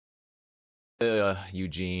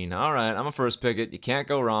Eugene. Alright, I'm a first pick it. You can't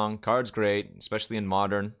go wrong. Card's great, especially in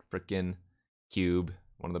modern. Frickin' Cube.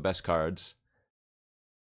 One of the best cards.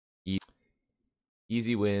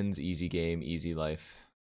 Easy wins, easy game, easy life.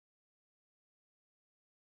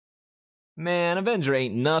 Man, Avenger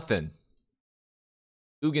ain't nothing.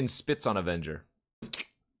 Ugin spits on Avenger.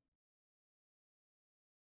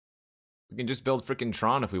 We can just build frickin'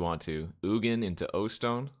 Tron if we want to. Ugin into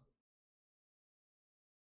O-Stone.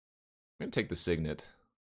 I'm gonna take the Signet.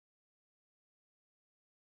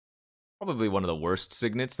 Probably one of the worst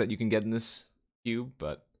Signets that you can get in this cube,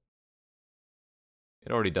 but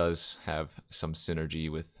it already does have some synergy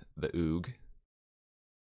with the Oog.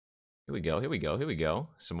 Here we go, here we go, here we go.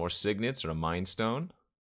 Some more Signets or a Mind Stone.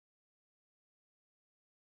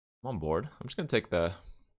 I'm on board. I'm just gonna take the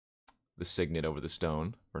Signet over the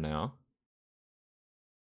Stone for now.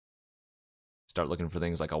 Start looking for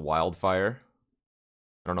things like a Wildfire.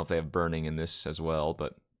 I don't know if they have Burning in this as well,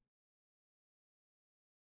 but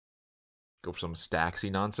go for some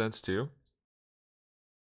Staxy nonsense too.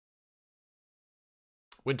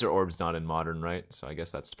 Winter Orb's not in Modern, right? So I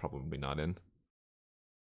guess that's probably not in.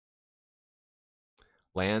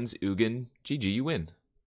 Lands, Ugin, GG, you win.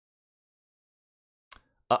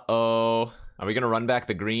 Uh-oh. Are we gonna run back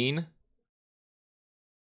the green?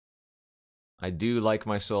 I do like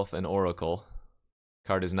myself an Oracle.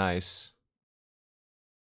 Card is nice.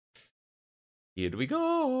 Here we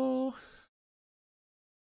go.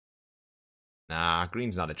 Nah,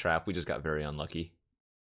 green's not a trap. We just got very unlucky.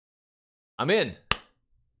 I'm in.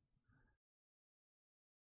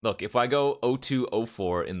 Look, if I go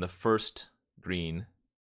 0-2-0-4 in the first green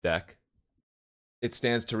deck, it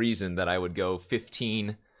stands to reason that I would go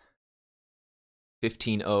 15-0,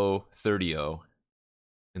 30-0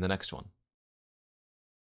 in the next one.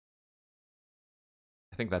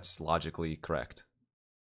 I think that's logically correct.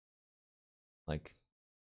 Like,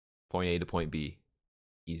 point A to point B.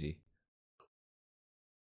 Easy.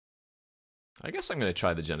 I guess I'm going to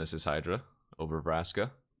try the Genesis Hydra over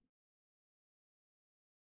Vraska.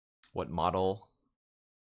 What model?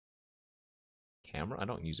 Camera? I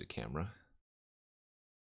don't use a camera.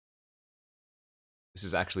 This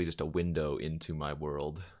is actually just a window into my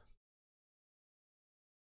world.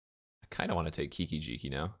 I kind of want to take Kiki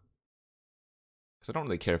Jiki now. Because I don't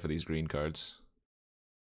really care for these green cards.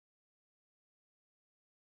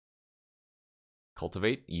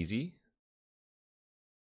 Cultivate, easy.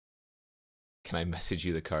 Can I message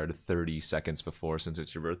you the card 30 seconds before since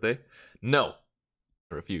it's your birthday? No!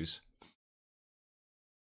 I refuse.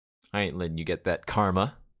 I ain't letting you get that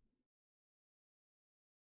karma.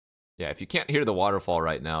 Yeah, if you can't hear the waterfall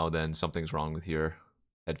right now, then something's wrong with your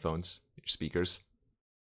headphones, your speakers.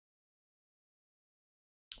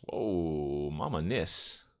 Whoa, Mama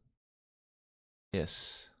Nis.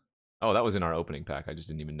 Nis. Oh, that was in our opening pack. I just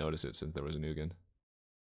didn't even notice it since there was a Ugin.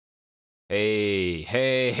 Hey,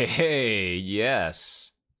 hey, hey, hey,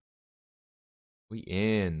 yes. We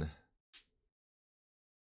in.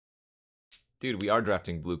 Dude, we are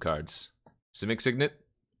drafting blue cards. Simic Signet,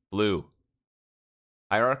 blue.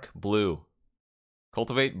 Hierarch, blue.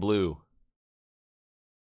 Cultivate, blue.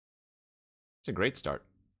 It's a great start.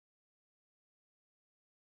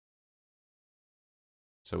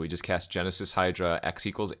 So we just cast Genesis Hydra, X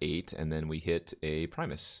equals 8, and then we hit a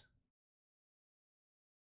Primus.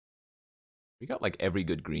 We got like every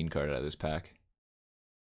good green card out of this pack.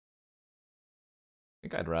 I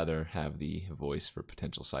think I'd rather have the voice for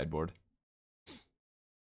potential sideboard.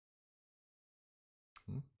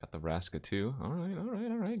 Got the Vraska too. Alright,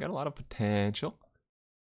 alright, alright. Got a lot of potential.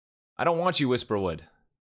 I don't want you, Whisperwood.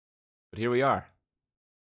 But here we are.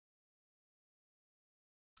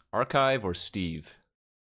 Archive or Steve?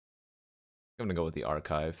 I'm gonna go with the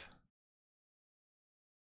Archive.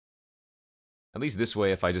 At least this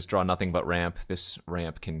way, if I just draw nothing but ramp, this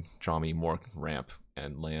ramp can draw me more ramp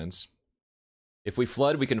and lands. If we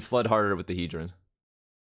flood, we can flood harder with the Hedron.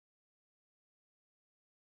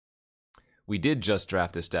 We did just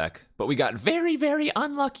draft this deck, but we got very, very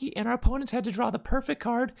unlucky, and our opponents had to draw the perfect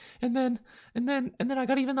card, and then I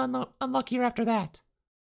got even unluckier after that.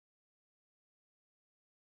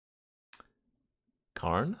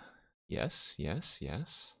 Karn? Yes, yes,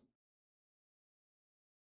 yes.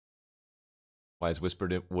 Why is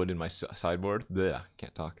Whispered Wood in my sideboard? Blech,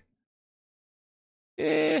 can't talk.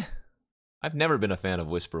 I've never been a fan of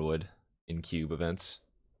Whisperwood in cube events.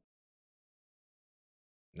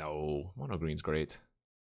 No, Mono Green's great.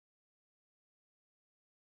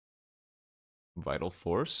 Vital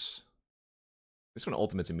Force. This one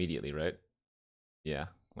ultimates immediately, right? Yeah,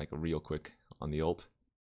 like real quick on the ult.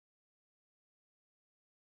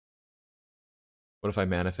 What if I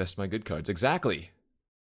manifest my good cards? Exactly.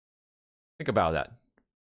 Think about that.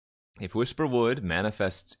 If Whisperwood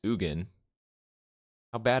manifests Ugin,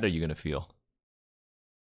 how bad are you going to feel?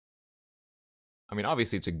 I mean,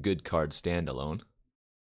 obviously it's a good card standalone.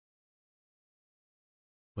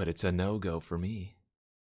 But it's a no-go for me.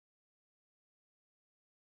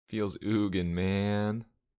 Feels Ugin, man.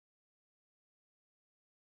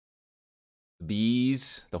 The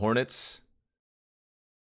bees, the hornets.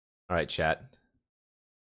 All right, chat.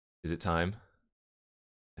 Is it time?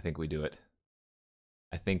 I think we do it.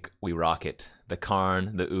 I think we rock it. The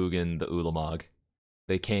Karn, the Ugin, the Ulamog.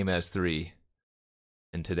 They came as 3.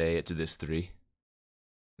 And today it's this 3.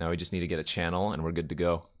 Now we just need to get a channel and we're good to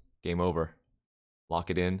go. Game over. Lock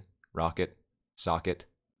it in, rock it, sock it.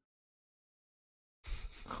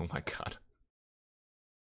 Oh my god.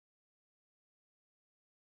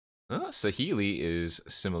 Saheeli is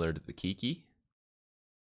similar to the Kiki.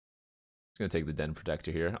 I'm gonna take the Den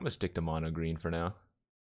Protector here. I'm gonna stick to mono green for now.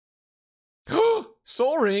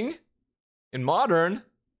 Soul Ring! In Modern!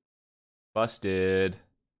 Busted. I'm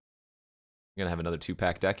gonna have another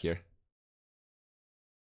 2-pack deck here.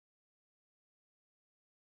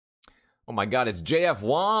 Oh my god, it's JF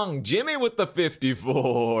Wong! Jimmy with the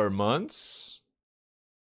 54 months!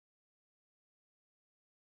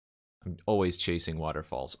 I'm always chasing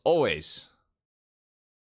waterfalls. Always!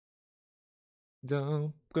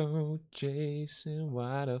 Don't go chasing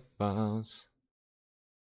waterfalls.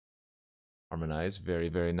 Harmonize, very,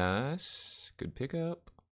 very nice. Good pickup.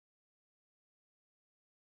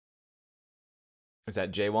 Is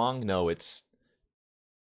that J Wong? No, it's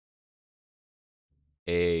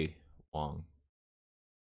A Wong.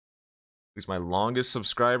 Who's my longest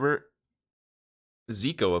subscriber?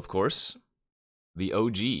 Zico, of course. The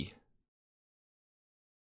OG.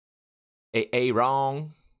 A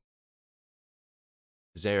wrong.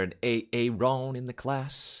 Is there an A wrong in the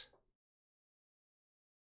class?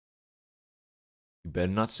 You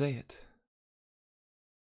better not say it.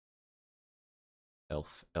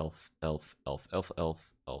 Elf, elf, elf, elf, elf,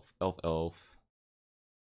 elf, elf, elf, elf.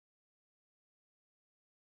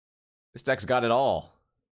 This deck's got it all.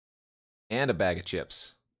 And a bag of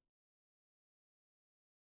chips.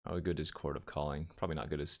 How good is Court of Calling? Probably not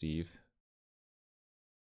good as Steve.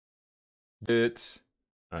 Alright,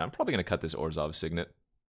 I'm probably going to cut this Orzhov Signet.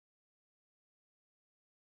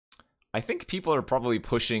 I think people are probably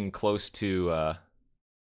pushing close to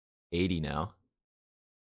 80 now.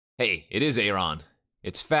 Hey, it is Aaron.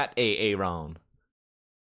 It's Fat Aaron.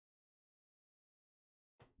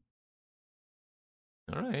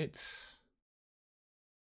 Alright.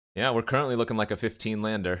 Yeah, we're currently looking like a 15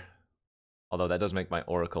 lander. Although that does make my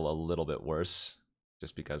Oracle a little bit worse.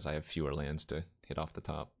 Just because I have fewer lands to hit off the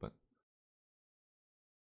top. But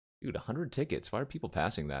dude, 100 tickets. Why are people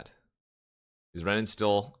passing that? Is Renin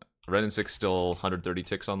 6 still 130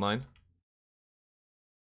 ticks online?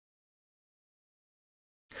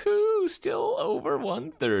 Who still over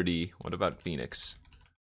 130? What about Phoenix?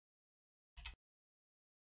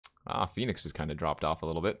 Phoenix has kind of dropped off a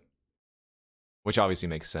little bit. Which obviously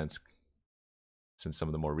makes sense, since some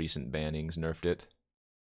of the more recent bannings nerfed it.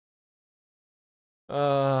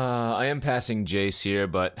 I am passing Jace here,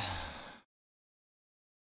 but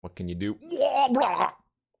what can you do?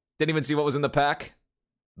 Didn't even see what was in the pack.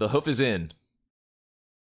 The hoof is in.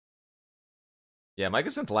 Yeah,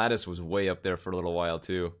 Mycosynth Lattice was way up there for a little while,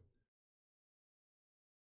 too.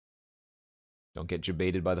 Don't get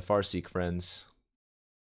jebaited by the Farseek, friends.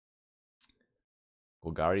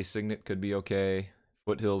 Golgari Signet could be okay.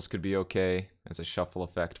 Foothills could be okay as a shuffle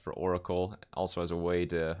effect for Oracle. Also as a way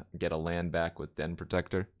to get a land back with Den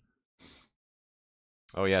Protector.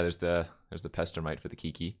 Oh yeah, there's the Pestermite for the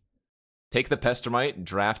Kiki. Take the Pestermite,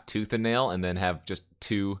 draft Tooth and Nail, and then have just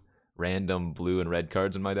 2 random blue and red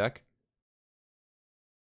cards in my deck.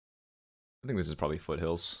 I think this is probably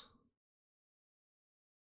Foothills.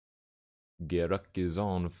 Geruk is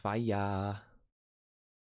on fire.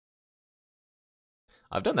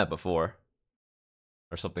 I've done that before.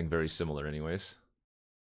 Or something very similar anyways.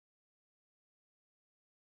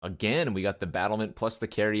 Again, we got the Battlement plus the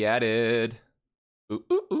carry added. Ooh,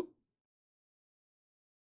 ooh, ooh.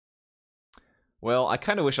 Well, I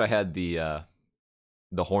kind of wish I had the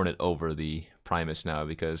Hornet over the Primus now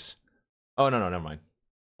because... Oh, no, never mind.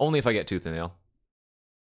 Only if I get Tooth and Nail.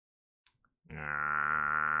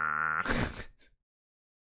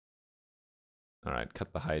 Alright,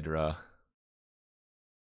 cut the Hydra.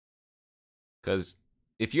 Because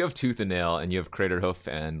if you have Tooth and Nail and you have Crater Hoof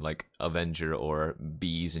and like Avenger or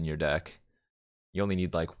Bees in your deck, you only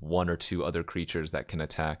need like 1 or 2 other creatures that can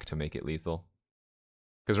attack to make it lethal.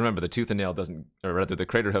 Because remember, the Tooth and Nail doesn't, or rather, the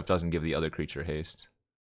Crater Hoof doesn't give the other creature haste.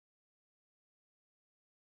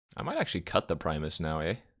 I might actually cut the Primus now,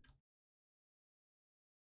 eh?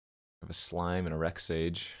 Have a Slime and a Rex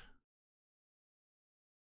Sage.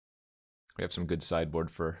 We have some good sideboard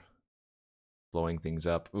for blowing things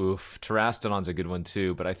up. Oof, Terastodon's a good one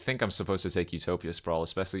too, but I think I'm supposed to take Utopia Sprawl,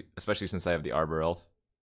 especially since I have the Arbor Elf.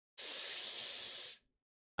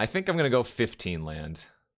 I think I'm gonna go 15 land.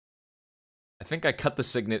 I think I cut the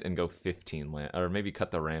Signet and go 15 land, or maybe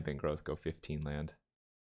cut the Rampant Growth, go 15 land.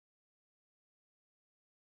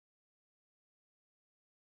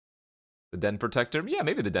 The Den Protector? Yeah,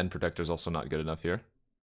 maybe the Den Protector is also not good enough here.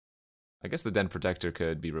 I guess the Den Protector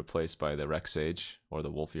could be replaced by the Rex Sage, or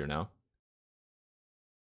the Wolfear now.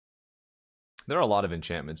 There are a lot of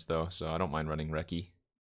enchantments, though, so I don't mind running Reki.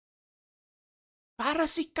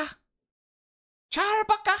 Farseeker!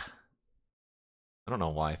 Charbaka! I don't know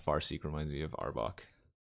why Farseek reminds me of Arbok.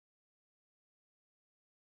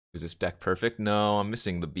 Is this deck perfect? No, I'm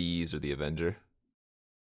missing the Bees or the Avenger.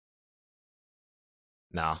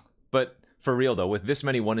 Nah, but for real though, with this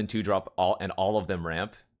many 1 and 2 drop all of them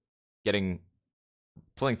ramp,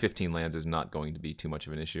 playing 15 lands is not going to be too much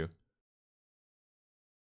of an issue.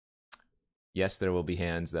 Yes, there will be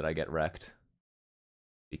hands that I get wrecked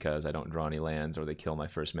because I don't draw any lands or they kill my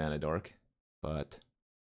first mana dork, but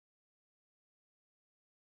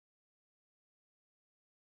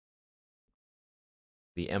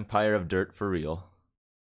the Empire of Dirt for real.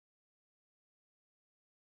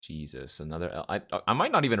 Jesus, another elf. I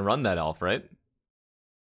might not even run that elf, right?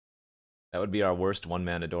 That would be our worst 1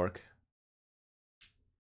 mana dork.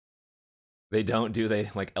 They don't, do they?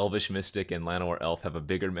 Like Elvish Mystic and Llanowar Elf have a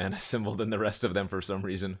bigger mana symbol than the rest of them for some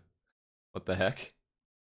reason. What the heck?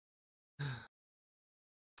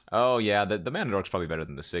 Oh yeah, the mana dork's probably better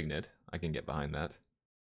than the Signet. I can get behind that.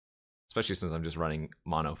 Especially since I'm just running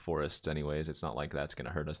mono forests anyways. It's not like that's gonna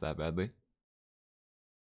hurt us that badly.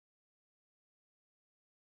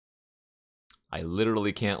 I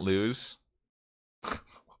literally can't lose.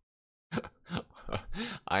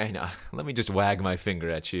 I know. Let me just wag my finger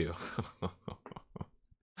at you.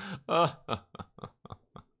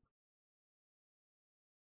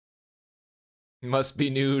 Must be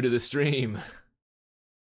new to the stream.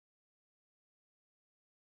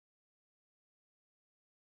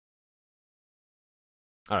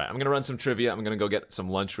 Alright, I'm gonna run some trivia. I'm gonna go get some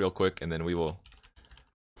lunch real quick, and then we will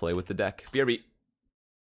play with the deck. BRB.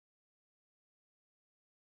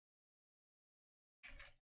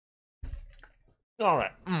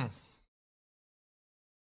 Alright.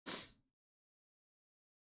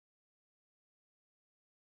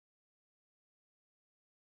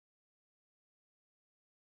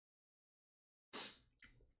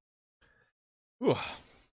 Ooh.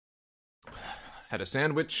 Had a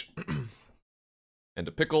sandwich, and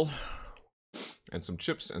a pickle, and some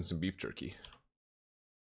chips, and some beef jerky.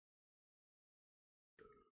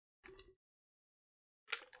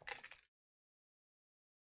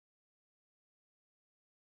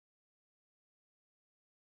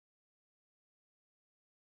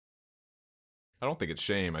 I don't think it's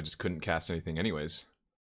shame, I just couldn't cast anything anyways.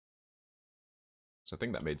 So I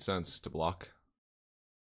think that made sense to block.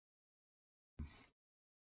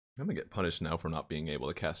 I'm gonna get punished now for not being able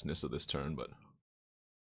to cast Nissa this turn, but...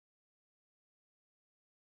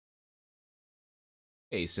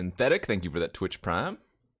 Hey, Synthetic, thank you for that Twitch Prime.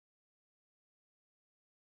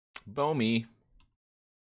 Bomi.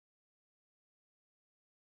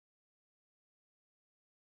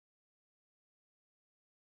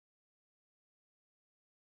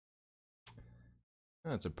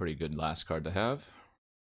 That's a pretty good last card to have.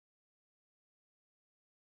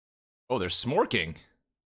 Oh, they're smorking.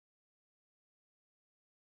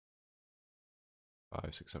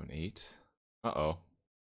 5, 6, 7, 8. Uh-oh.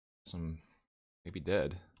 Some maybe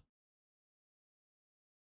dead.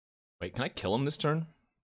 Wait, can I kill him this turn?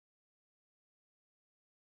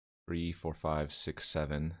 3, 4, 5, 6,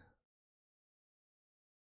 7.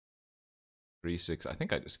 3, 6. I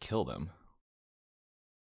think I just kill them.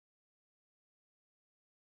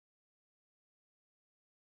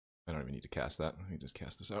 I don't even need to cast that. Let me just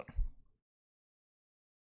cast this out.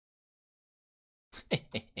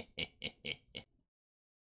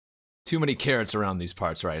 Too many carrots around these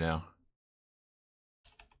parts right now.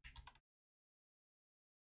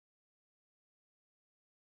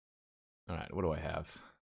 Alright, what do I have?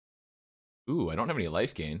 Ooh, I don't have any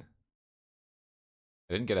life gain.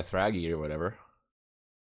 I didn't get a Thraggy or whatever.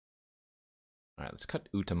 Alright, let's cut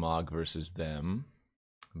Utamog versus them.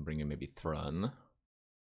 And bring in maybe Thrun.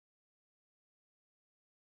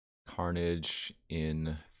 Carnage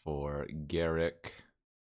in for Garrick.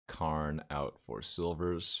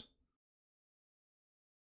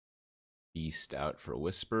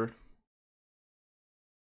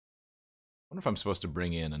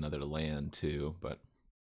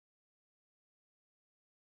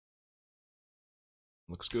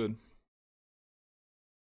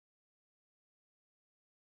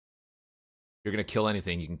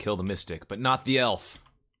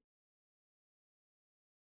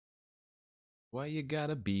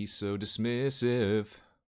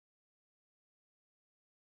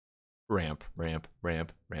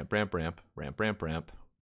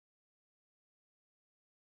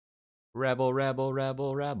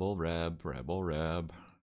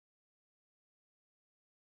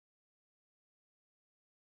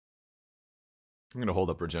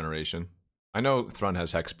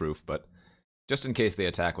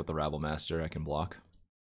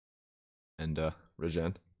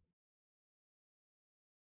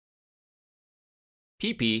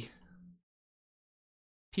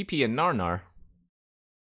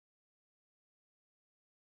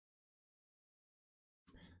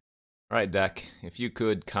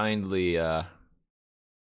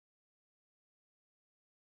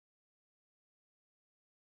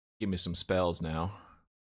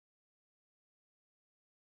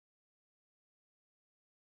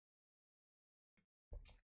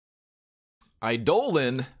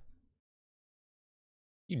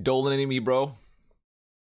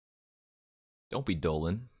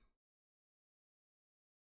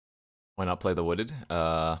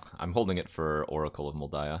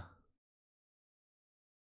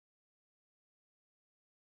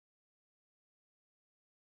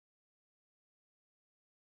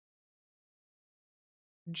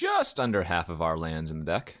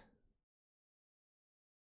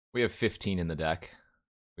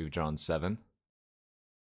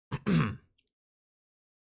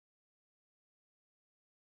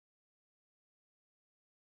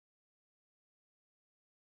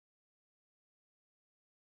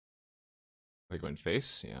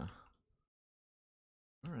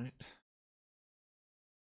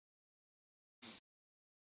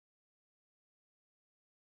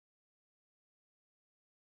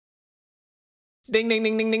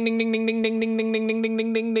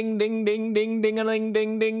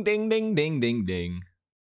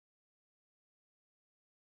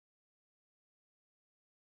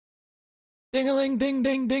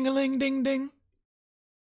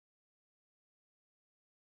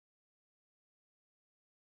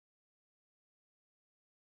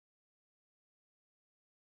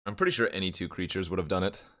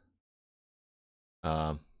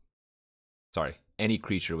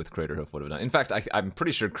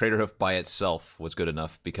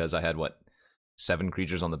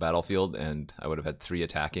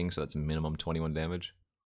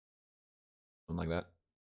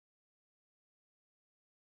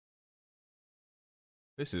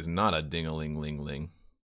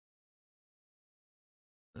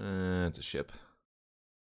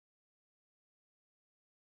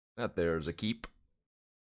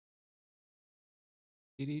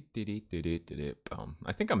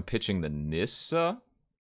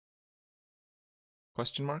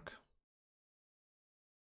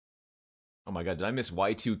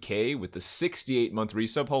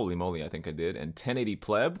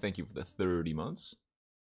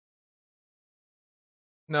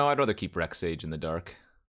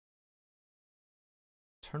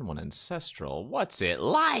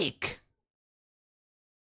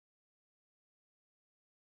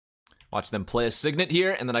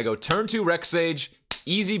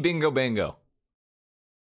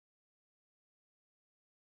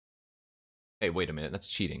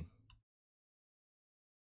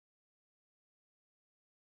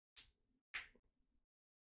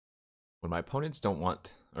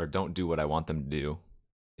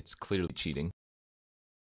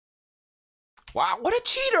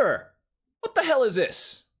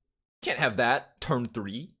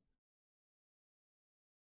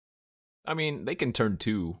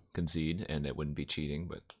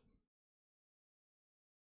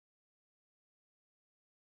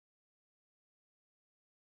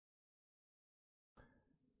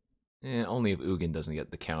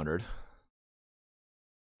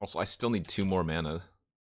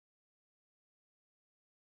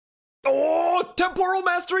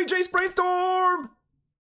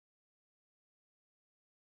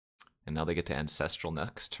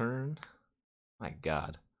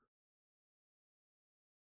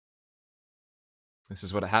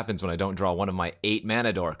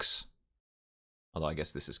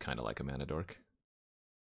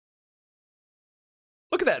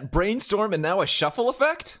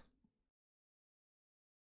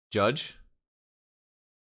 Judge?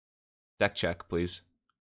 Deck check, please.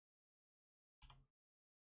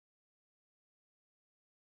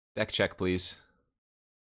 Deck check, please.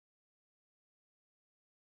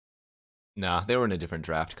 Nah, they were in a different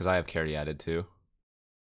draft because I have carry added too.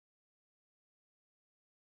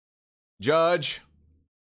 Judge!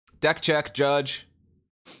 Deck check, Judge.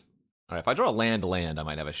 Alright, if I draw a land, I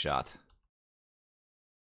might have a shot.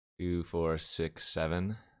 2, 4, 6,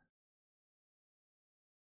 7.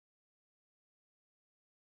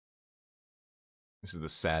 This is the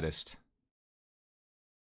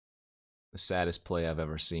saddest play I've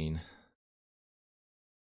ever seen.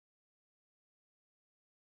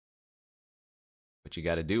 But you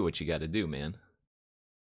gotta do what you gotta do, man.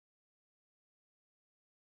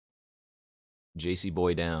 JC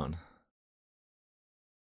boy down.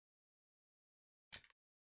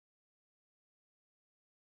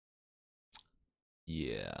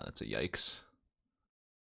 Yeah, that's a yikes.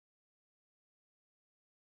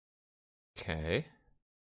 Okay.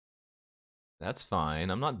 That's fine.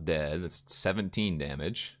 I'm not dead. That's 17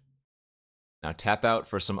 damage. Now tap out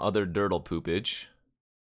for some other dirtle poopage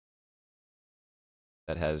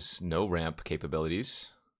that has no ramp capabilities.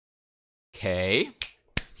 Okay.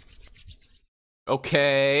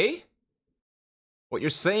 Okay. What you're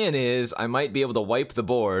saying is I might be able to wipe the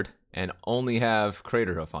board and only have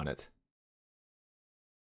Craterhoof on it.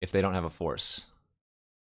 If they don't have a force.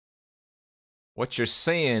 What you're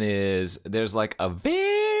saying is there's like a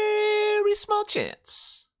very small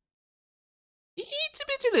chance. Itsy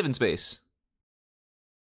bitsy living space.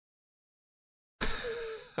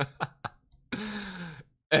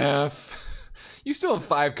 F. You still have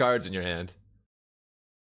 5 cards in your hand.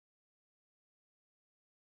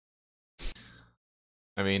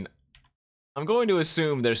 I mean, I'm going to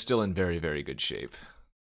assume they're still in very, very good shape.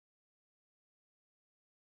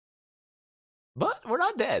 But we're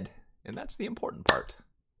not dead, and that's the important part.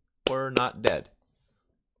 We're not dead.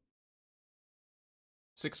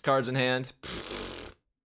 6 cards in hand.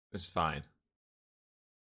 It's fine.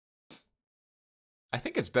 I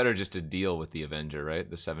think it's better just to deal with the Avenger, right?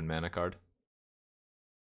 The 7 mana card.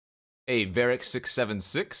 Hey,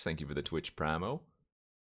 Varric676, thank you for the Twitch Primo.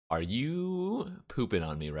 Are you pooping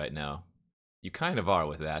on me right now? You kind of are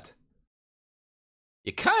with that.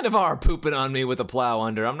 You kind of are pooping on me with a plow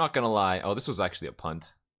under, I'm not gonna lie. Oh, this was actually a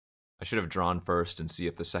punt. I should have drawn first and see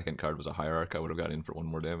if the second card was a Hierarch. I would have got in for 1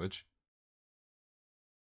 more damage.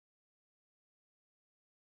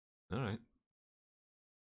 Alright.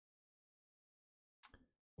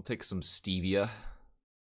 We'll take some Stevia.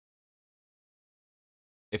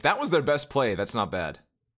 If that was their best play, that's not bad.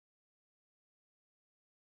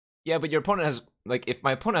 Yeah, but your opponent has, like, if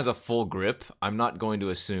my opponent has a full grip, I'm not going to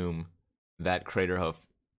assume that Craterhoof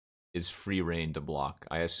is free reign to block.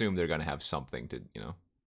 I assume they're going to have something to, you know.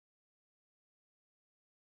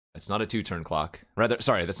 That's not a 2-turn clock. Rather,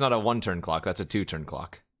 sorry, that's not a 1-turn clock, that's a 2-turn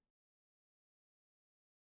clock.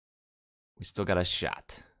 We still got a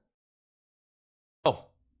shot. Oh!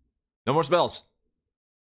 No more spells!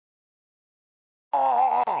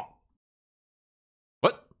 Oh!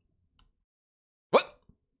 What? What?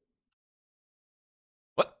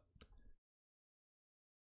 What?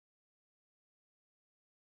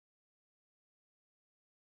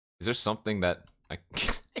 Is there something that I...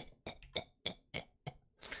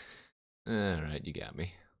 Alright, you got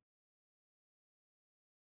me.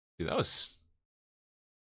 Dude, that was...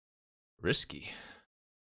 risky.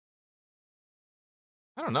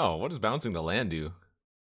 I don't know, what does bouncing the land do?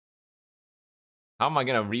 How am I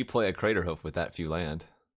gonna replay a Craterhoof with that few land?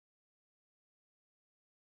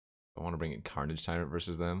 I want to bring in Carnage Tyrant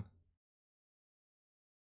versus them.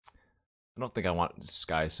 I don't think I want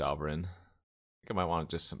Sky Sovereign. I think I might want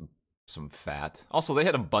just some fat. Also, they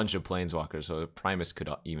had a bunch of Planeswalkers, so Primus could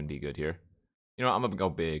even be good here. You know what, I'm gonna go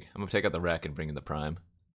big. I'm gonna take out the wreck and bring in the Prime.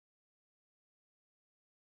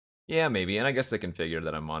 Yeah, maybe, and I guess they can figure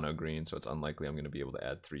that I'm mono green, so it's unlikely I'm gonna be able to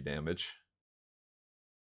add 3 damage.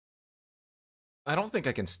 I don't think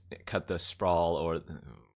I can cut the Sprawl or...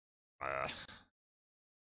 I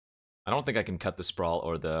don't think I can cut the Sprawl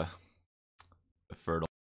or the Fertile.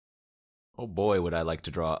 Oh boy, would I like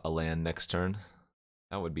to draw a land next turn.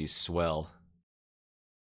 That would be swell.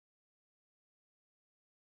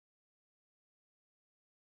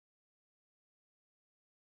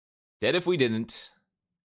 Dead if we didn't.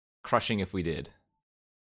 Crushing if we did.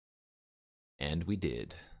 And we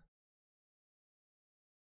did.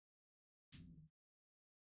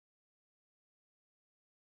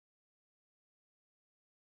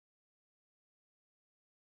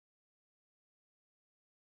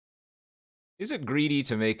 Is it greedy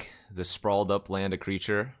to make the sprawled up land a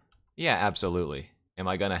creature? Yeah, absolutely. Am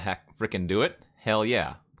I gonna frickin' do it? Hell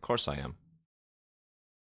yeah. Of course I am.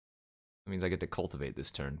 That means I get to cultivate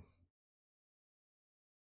this turn.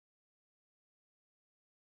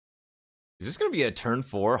 Is this gonna be a turn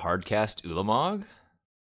 4 hardcast Ulamog?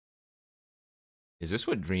 Is this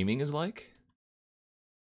what dreaming is like?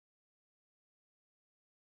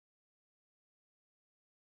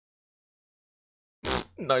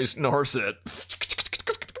 Nice Narset.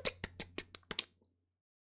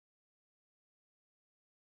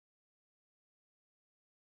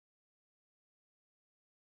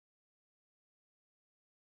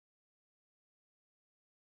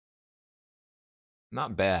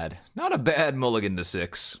 Not bad. Not a bad mulligan to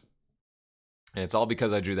 6. And it's all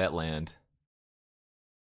because I drew that land.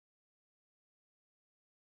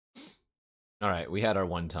 Alright, we had our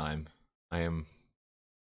one time. I am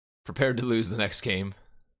prepared to lose the next game.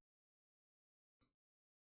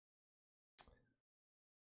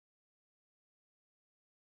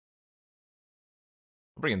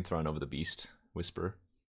 I'll bring in Throne over the Beast. Whisper.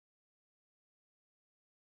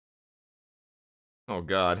 Oh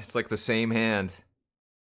god, it's like the same hand.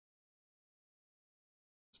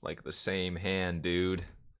 It's like the same hand, dude.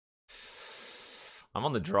 I'm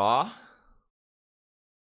on the draw.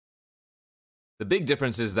 The big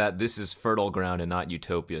difference is that this is Fertile Ground and not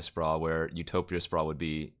Utopia Sprawl, where Utopia Sprawl would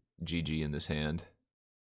be GG in this hand.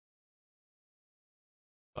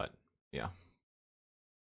 But, yeah.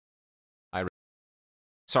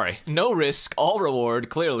 Sorry, no risk, all reward,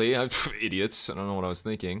 clearly. Idiots, I don't know what I was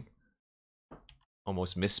thinking.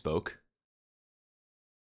 Almost misspoke.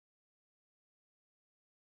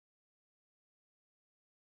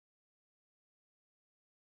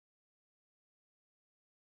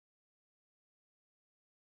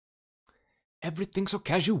 Everything's so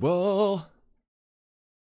casual.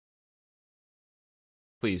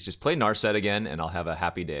 Please, just play Narset again, and I'll have a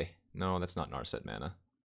happy day. No, that's not Narset mana.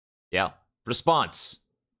 Yeah, response.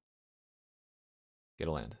 Get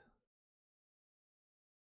a land.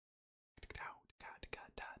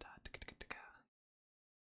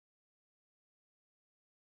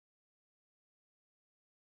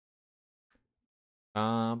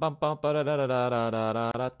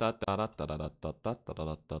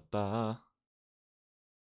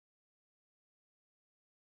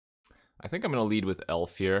 I think I'm gonna lead with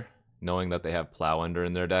Elf here, knowing that they have Plow Under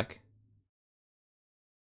in their deck.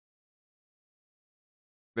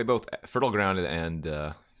 They both, Fertile Ground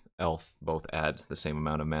and Elf, both add the same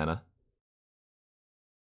amount of mana.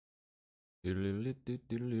 Is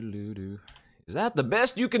that the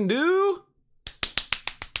best you can do?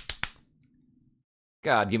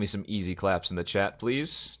 God, give me some easy claps in the chat,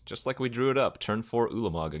 please. Just like we drew it up. Turn 4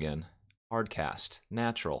 Ulamog again. Hardcast.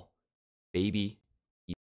 Natural. Baby.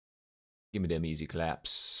 Give me them easy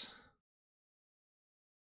claps.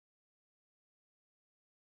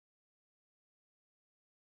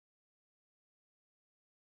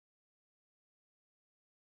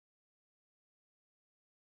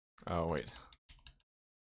 Oh, wait.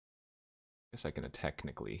 Guess I can attack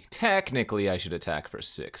technically. Technically, I should attack for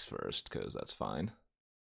 6 first, because that's fine.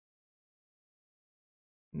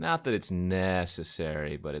 Not that it's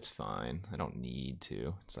necessary, but it's fine. I don't need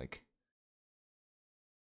to. It's like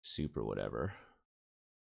super whatever.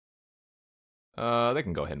 They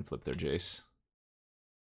can go ahead and flip their Jace.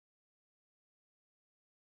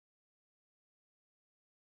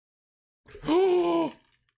 Oh!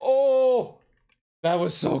 That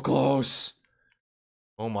was so close!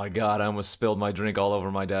 Oh my god, I almost spilled my drink all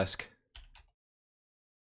over my desk.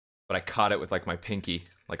 But I caught it with like my pinky.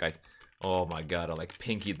 Oh my god, I like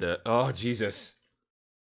pinkied the, oh Jesus.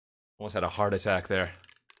 Almost had a heart attack there.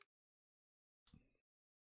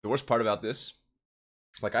 The worst part about this,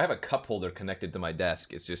 like I have a cup holder connected to my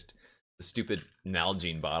desk. It's just the stupid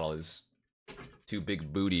Nalgene bottle is too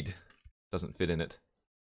big bootied. Doesn't fit in it.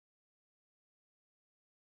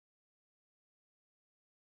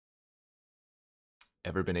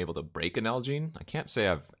 Ever been able to break an Nalgene? I can't say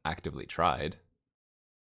I've actively tried.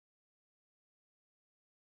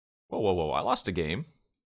 Whoa, whoa, whoa, I lost a game.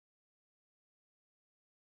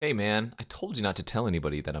 Hey man, I told you not to tell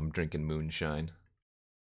anybody that I'm drinking moonshine.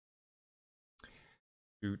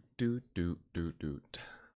 Doot, doot, doot, doot, doot.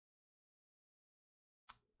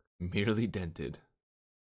 Merely dented.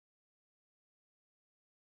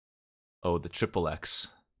 Oh, the triple X.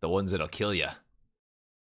 The ones that'll kill ya.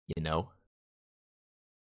 You know?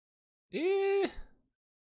 I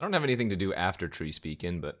don't have anything to do after Tree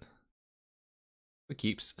Speakin', but it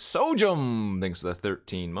keeps. Sojum! Thanks for the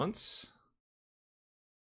 13 months.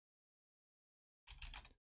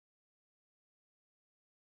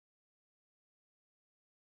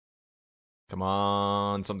 Come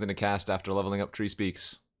on, something to cast after leveling up Tree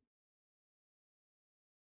Speaks.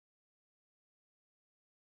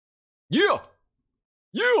 Yeah!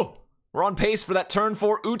 Yeah! We're on pace for that turn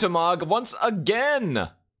 4 Utamog once again!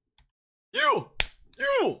 Yeah!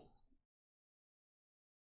 Yeah!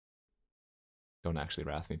 Don't actually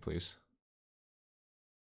wrath me, please.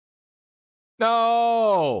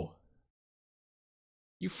 No!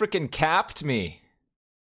 You frickin' capped me.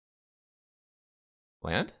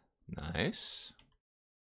 Land? Nice.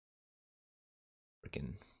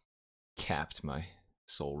 Frickin' capped my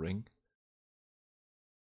soul ring.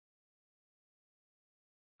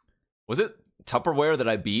 Was it Tupperware that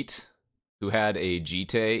I beat, who had a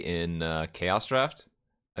Jite in Chaos Draft?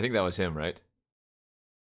 I think that was him, right?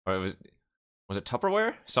 Or was it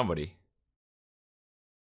Tupperware? Somebody.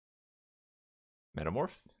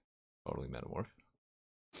 Metamorph? Totally Metamorph.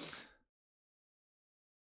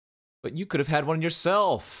 But you could have had one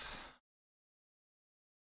yourself.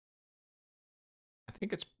 I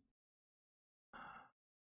think it's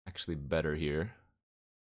actually better here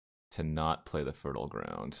to not play the Fertile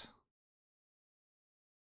Ground.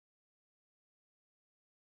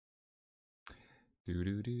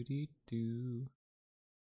 Do.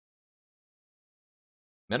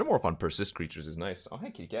 Metamorph on persist creatures is nice. Oh, hey,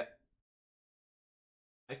 kitty cat.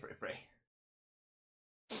 Hi, Frey Frey.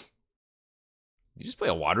 You just play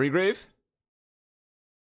a Watery Grave?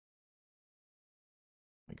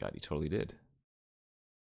 Oh my god, he totally did.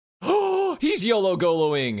 Oh, he's YOLO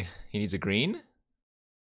Goloing! He needs a green?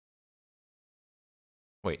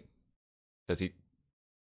 Wait. Does he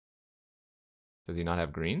not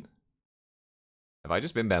have green? Have I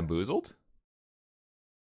just been bamboozled?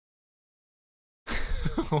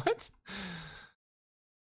 What?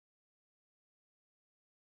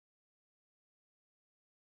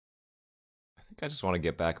 I think I just want to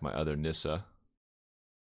get back my other Nissa.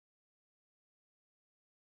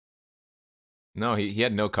 No, he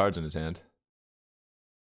had no cards in his hand.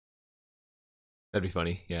 That'd be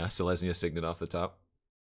funny. Yeah, Selesnya Signet off the top.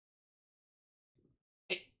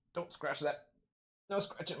 Hey, don't scratch that. No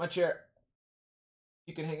scratching my chair.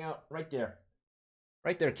 You can hang out right there.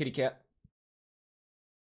 Right there, kitty cat.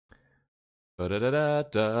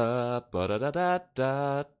 Ba-da-da-da-da,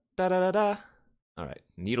 ba-da-da-da-da, da-da-da-da. Alright,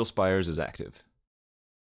 Needle Spires is active.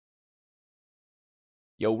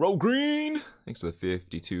 Yo, Row Green! Thanks for the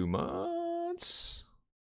 52 months.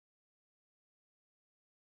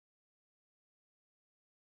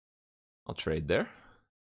 I'll trade there.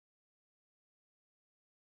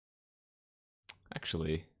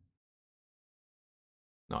 Actually,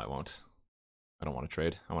 no, I won't. I don't want to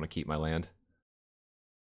trade. I want to keep my land.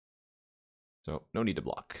 So, no need to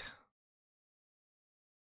block.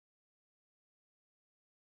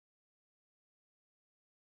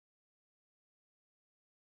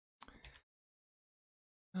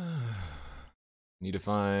 Need to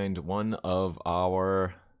find one of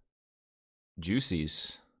our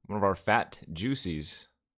juicies. One of our fat juicies.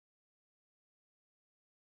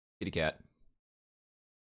 Kitty cat.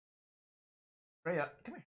 Freya,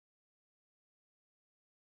 come here.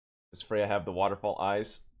 Does Freya have the waterfall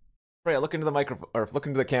eyes? Freya, look into the microphone, or look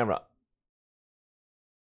into the camera.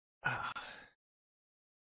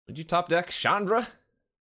 Did you top deck Chandra?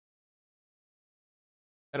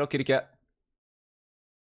 Hello, kitty cat.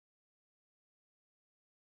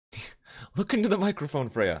 Look into the microphone,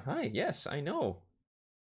 Freya. Hi, yes, I know.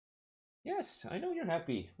 Yes, I know you're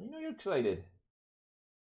happy. I know you're excited.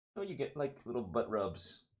 Oh, you get like little butt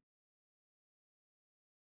rubs.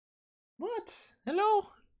 What? Hello?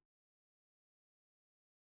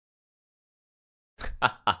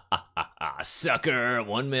 Sucker,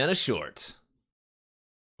 1 mana short.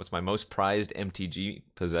 What's my most prized MTG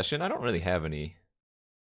possession? I don't really have any.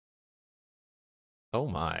 Oh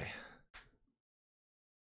my.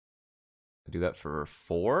 I do that for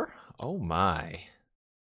 4? Oh my.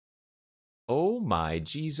 Oh my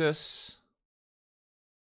Jesus.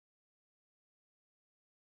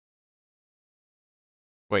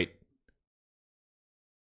 Wait.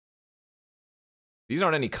 These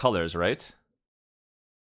aren't any colors, right?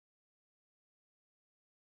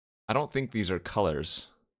 I don't think these are colors.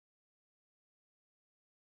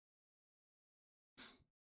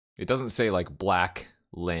 It doesn't say like black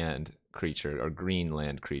land creature or green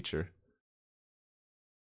land creature.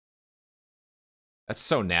 That's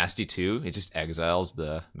so nasty too. It just exiles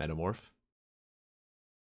the Metamorph.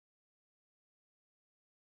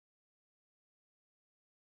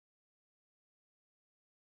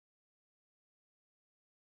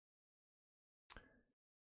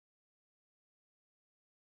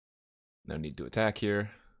 No need to attack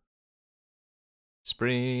here.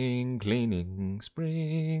 Spring cleaning,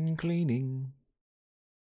 spring cleaning.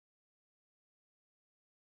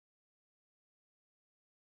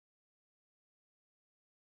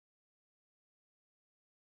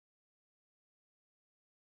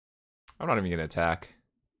 I'm not even gonna attack.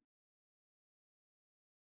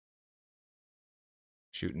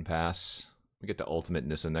 Shoot and pass. We get to ultimate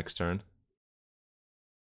Nissa next turn.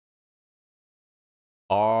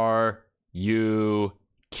 Are you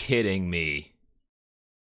kidding me?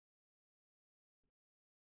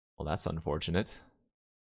 Well, that's unfortunate.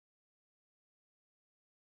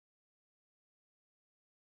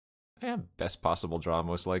 Yeah, best possible draw,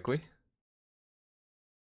 most likely.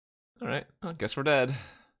 Alright, I guess we're dead.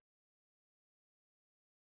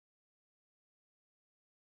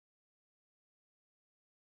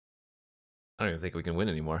 I don't even think we can win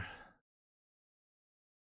anymore.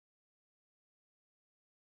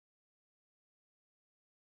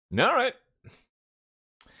 Alright.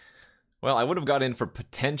 Well, I would have got in for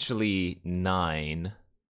potentially 9.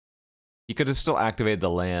 He could have still activated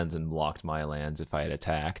the lands and blocked my lands if I had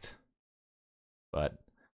attacked. But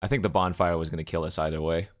I think the bonfire was going to kill us either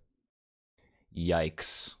way.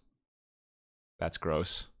 Yikes. That's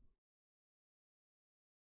gross.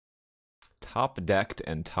 Top decked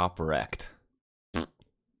and top wrecked.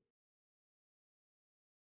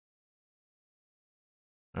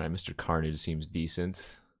 Alright, Mr. Carnage seems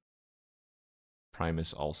decent.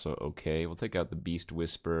 Primus also okay. We'll take out the Beast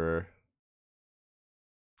Whisperer.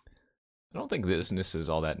 I don't think this is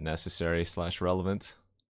all that necessary / relevant.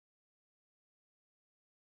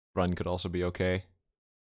 Run could also be okay.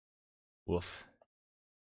 Woof.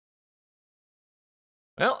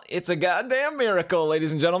 Well, it's a goddamn miracle,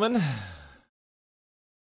 ladies and gentlemen.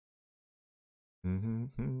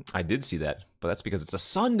 I did see that, but that's because it's a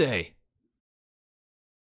Sunday.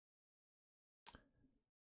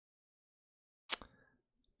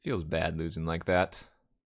 Feels bad losing like that.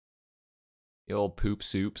 The old poop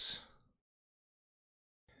soups.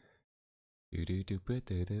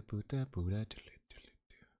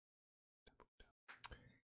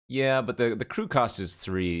 Yeah, but the crew cost is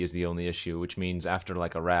 3 is the only issue, which means after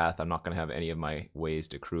like a Wrath, I'm not going to have any of my ways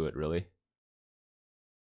to crew it, really.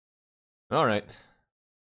 Alright.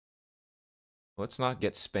 Let's not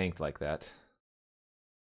get spanked like that.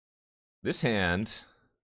 This hand...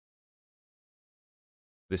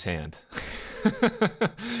 This hand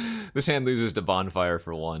loses to Bonfire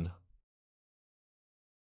for 1.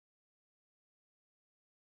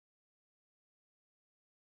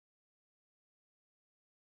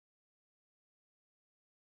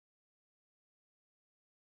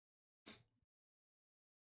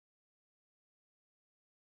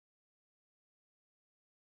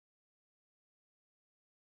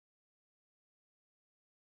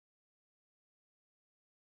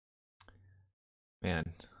 Man.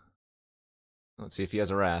 Let's see if he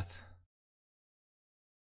has a Wrath.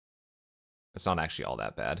 It's not actually all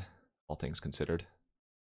that bad, all things considered.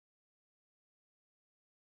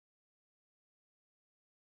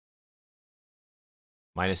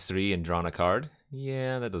 -3 and drawn a card?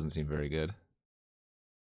 Yeah, that doesn't seem very good.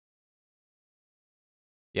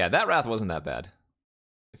 Yeah, that Wrath wasn't that bad.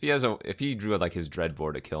 If he drew like his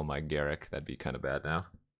Dreadbore to kill my Garruk, that'd be kind of bad now.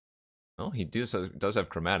 Oh, he does have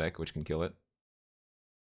Chromatic, which can kill it.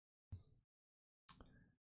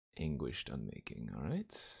 Anguished Unmaking,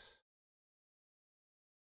 alright.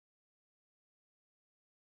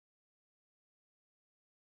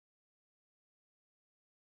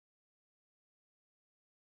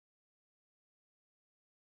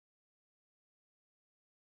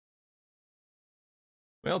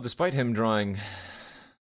 Well, despite him drawing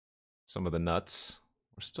some of the nuts,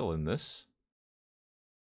 we're still in this.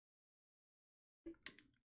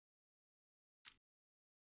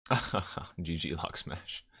 GG Lock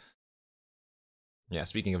Smash. Yeah,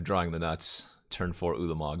 speaking of drawing the nuts, turn 4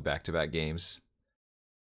 Ulamog back-to-back games.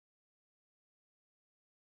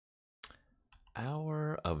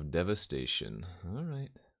 Hour of Devastation.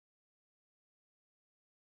 Alright.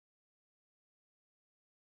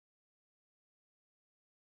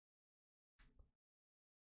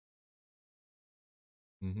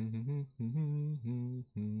 I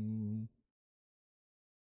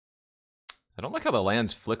don't like how the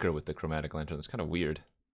lands flicker with the Chromatic Lantern. It's kind of weird.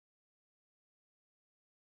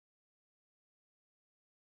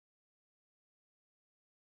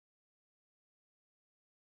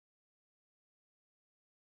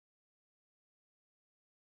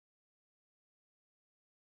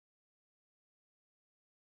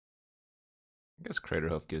 I guess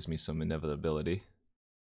Craterhoof gives me some inevitability.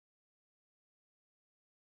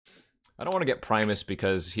 I don't want to get Primus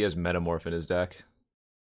because he has Metamorph in his deck.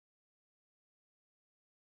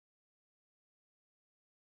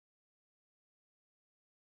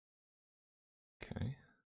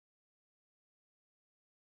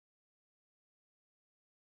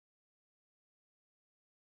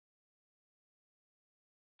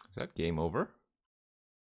 Is that game over?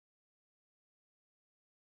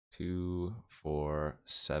 2, 4,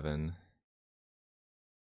 7.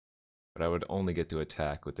 But I would only get to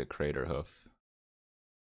attack with the Crater Hoof.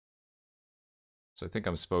 So I think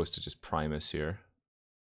I'm supposed to just Primus here.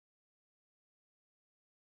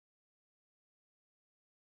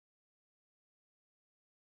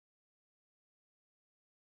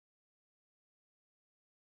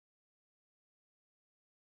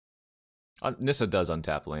 Nissa does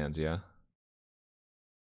untap lands, yeah.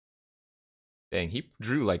 Dang, he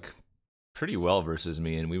drew like pretty well versus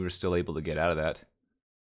me, and we were still able to get out of that.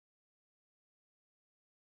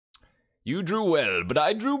 You drew well, but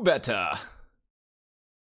I drew better.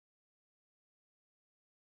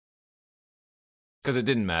 Because it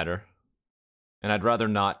didn't matter. And I'd rather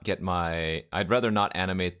not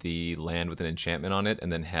animate the land with an enchantment on it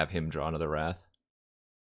and then have him draw another Wrath.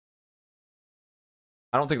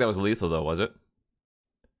 I don't think that was lethal though, was it?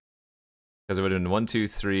 Because it would have been 1, 2,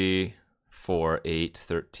 3, 4, 8,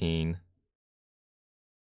 13,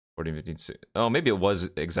 14, 15, 16. Oh, maybe it was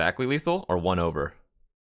exactly lethal or 1 over.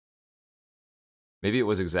 Maybe it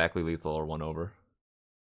was exactly lethal or 1 over.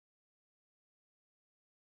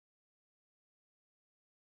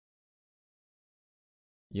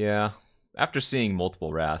 Yeah, after seeing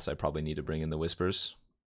multiple Wraths, I probably need to bring in the Whispers.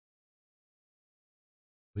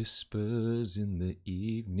 Whispers in the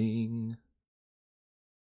evening.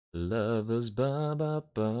 Lovers ba ba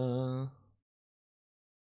ba.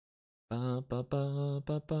 Ba ba ba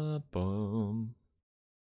ba ba bum.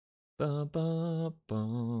 Ba ba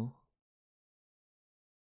ba.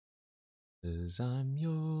 'Cause I'm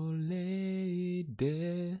your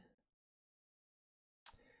lady.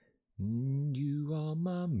 You are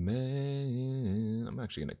my man. I'm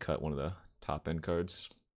actually gonna cut one of the top end cards.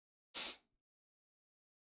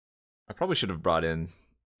 I probably should have brought in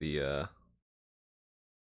the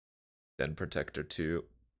Den Protector too.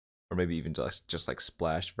 Or maybe even just like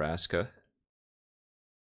Splash Vraska.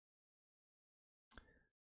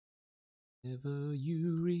 Never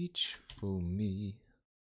you reach for me.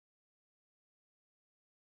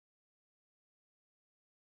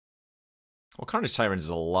 Well, Carnage Tyrant is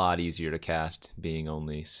a lot easier to cast, being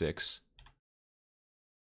only 6.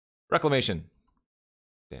 Reclamation.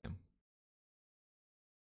 Damn.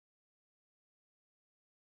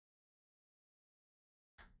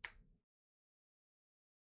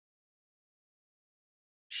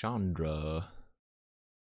 Chandra.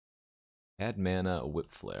 Add mana, a Whip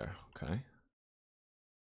Flare. Okay.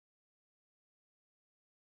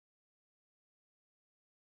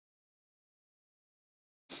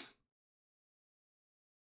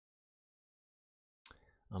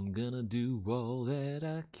 I'm gonna do all that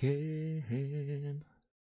I can.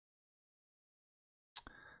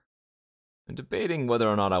 I'm debating whether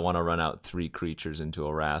or not I want to run out 3 creatures into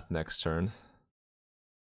a Wrath next turn.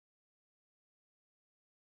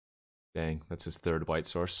 Dang, that's his 3rd white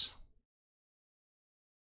source.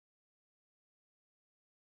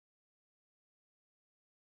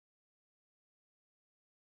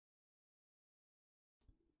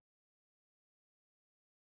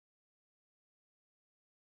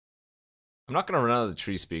 I'm not going to run out of the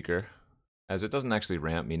Tree Speaker, as it doesn't actually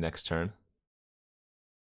ramp me next turn.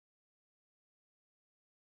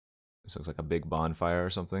 This looks like a big bonfire or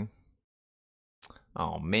something.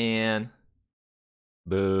 Oh, man.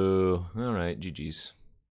 Boo. Alright, GG's.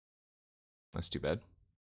 That's too bad.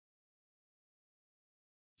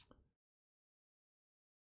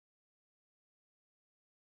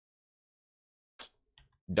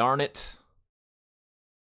 Darn it.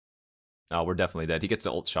 Oh, we're definitely dead. He gets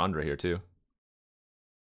the ult Chandra here, too.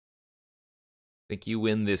 Think you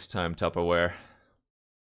win this time, Tupperware.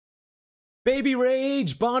 Baby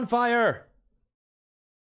Rage! Bonfire!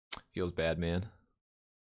 Feels bad, man.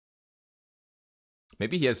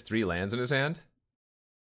 Maybe he has 3 lands in his hand?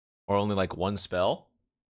 Or only like 1 spell?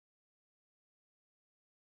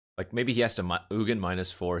 Like maybe he has to Ugin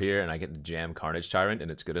 -4 here and I get to jam Carnage Tyrant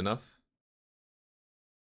and it's good enough?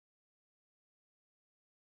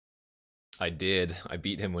 I did. I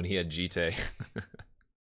beat him when he had Jite.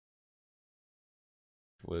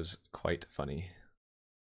 It was quite funny.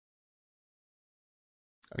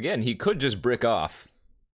 Again, he could just brick off.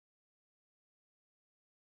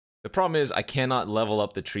 The problem is I cannot level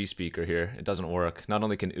up the Tree Speaker here. It doesn't work. Not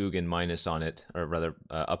only can Ugin minus on it, or rather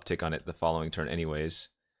uptick on it the following turn anyways,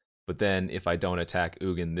 but then if I don't attack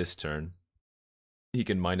Ugin this turn, he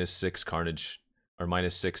can -6 Carnage, or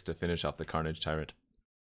 -6 to finish off the Carnage Tyrant.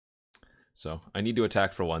 So I need to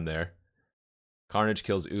attack for 1 there. Carnage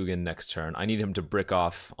kills Ugin next turn. I need him to brick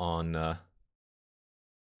off on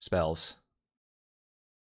spells.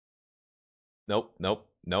 nope, nope,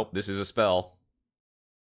 nope. This is a spell.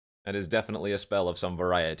 That is definitely a spell of some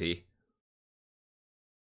variety.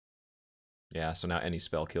 Yeah, so now any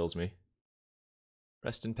spell kills me.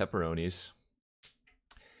 Rest in pepperonis.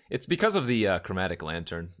 It's because of the chromatic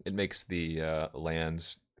lantern. It makes the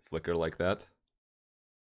lands flicker like that.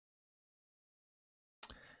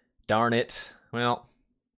 Darn it. Well,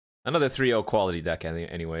 another 3-0 quality deck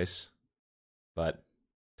anyways. But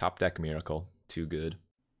top deck miracle. Too good.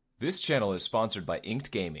 This channel is sponsored by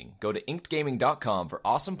Inked Gaming. Go to inkedgaming.com for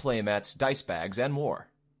awesome playmats, dice bags, and more.